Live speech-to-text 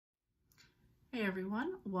Hey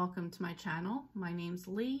everyone, welcome to my channel. My name's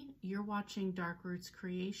Lee. You're watching Dark Roots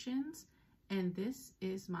Creations, and this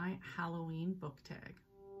is my Halloween book tag.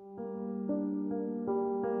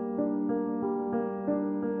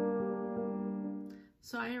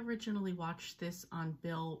 So I originally watched this on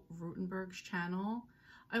Bill Rutenberg's channel.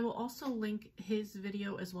 I will also link his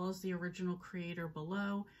video as well as the original creator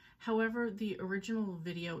below. However, the original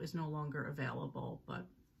video is no longer available, but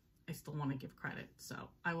I still want to give credit, so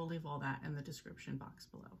I will leave all that in the description box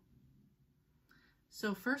below.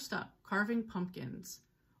 So first up, carving pumpkins.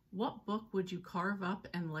 What book would you carve up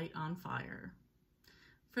and light on fire?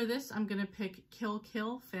 For this, I'm going to pick Kill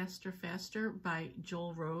Kill Faster Faster by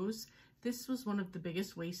Joel Rose. This was one of the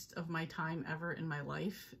biggest wastes of my time ever in my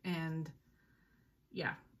life, and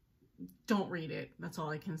yeah, don't read it. That's all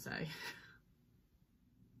I can say.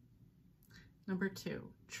 Number 2,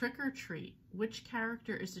 trick or treat. Which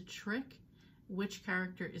character is a trick? Which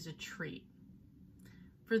character is a treat?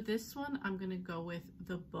 For this one, I'm going to go with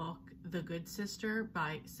the book The Good Sister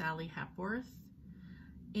by Sally Hepworth.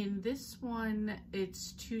 In this one,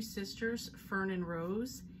 it's two sisters, Fern and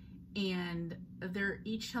Rose, and they're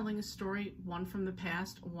each telling a story, one from the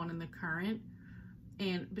past, one in the current.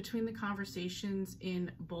 And between the conversations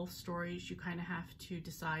in both stories, you kind of have to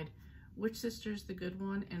decide which sister's the good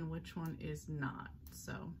one and which one is not.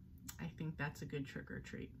 So I think that's a good trick or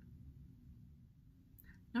treat.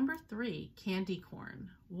 Number 3, candy corn.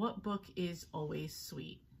 What book is always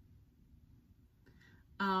sweet?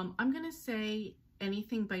 I'm gonna say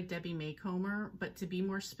anything by Debbie Maycomer, but to be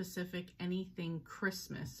more specific, anything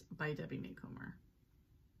Christmas by Debbie Maycomer.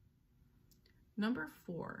 Number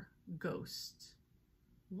 4, ghost.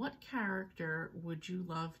 What character would you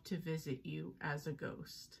love to visit you as a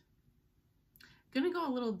ghost? Gonna go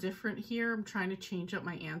a little different here. I'm trying to change up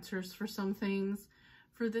my answers for some things.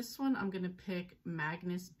 For this one, I'm gonna pick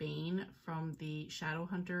Magnus Bane from the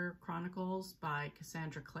Shadowhunter Chronicles by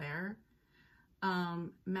Cassandra Clare.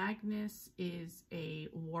 Magnus is a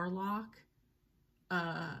warlock,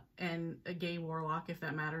 and a gay warlock, if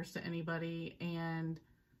that matters to anybody, and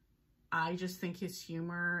I just think his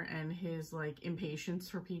humor and his impatience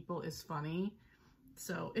for people is funny.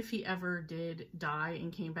 So if he ever did die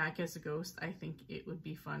and came back as a ghost, I think it would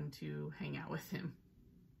be fun to hang out with him.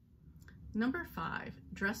 Number 5,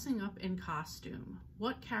 dressing up in costume.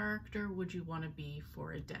 What character would you want to be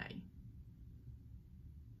for a day?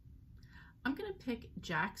 I'm going to pick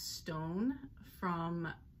Jack Stone from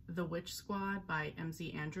The Witch Squad by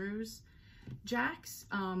MZ Andrews. Jax's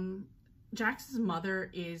mother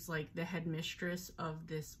is the headmistress of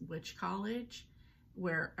this witch college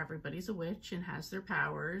where everybody's a witch and has their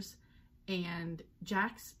powers, and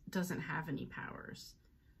Jax doesn't have any powers.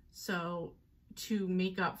 So to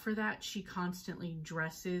make up for that, she constantly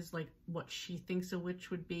dresses like what she thinks a witch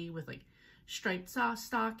would be, with striped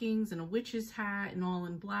stockings and a witch's hat and all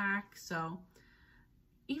in black. So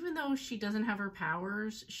even though she doesn't have her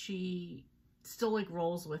powers, she still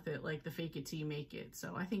rolls with it, like the fake it till you make it.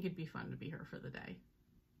 So I think it'd be fun to be her for the day.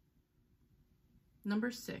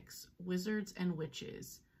 Number 6, wizards and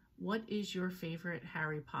witches. What is your favorite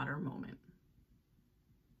Harry Potter moment?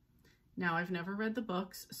 Now, I've never read the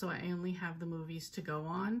books, so I only have the movies to go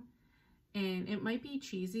on. And it might be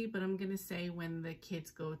cheesy, but I'm going to say when the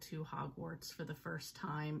kids go to Hogwarts for the first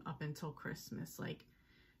time up until Christmas.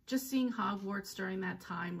 Just seeing Hogwarts during that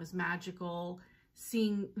time was magical.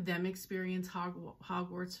 Seeing them experience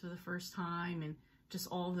Hogwarts for the first time and just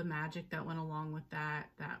all the magic that went along with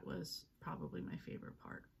that, that was probably my favorite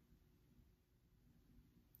part.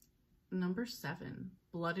 Number 7,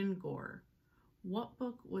 blood and gore. What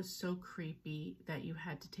book was so creepy that you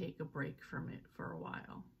had to take a break from it for a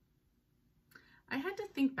while? I had to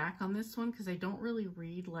think back on this one because I don't really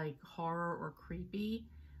read horror or creepy,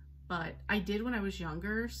 but I did when I was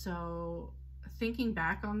younger. So thinking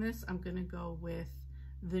back on this, I'm gonna go with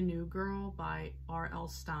The New Girl by R.L.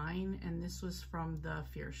 Stine, and this was from the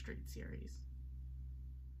Fear Street series.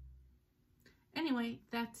 Anyway,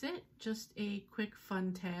 that's it. Just a quick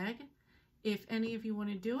fun tag. If any of you want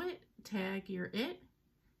to do it, tag your it.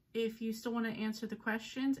 If you still want to answer the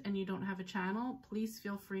questions and you don't have a channel, please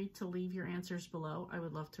feel free to leave your answers below. I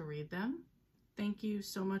would love to read them. Thank you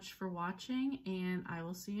so much for watching, and I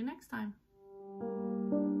will see you next time.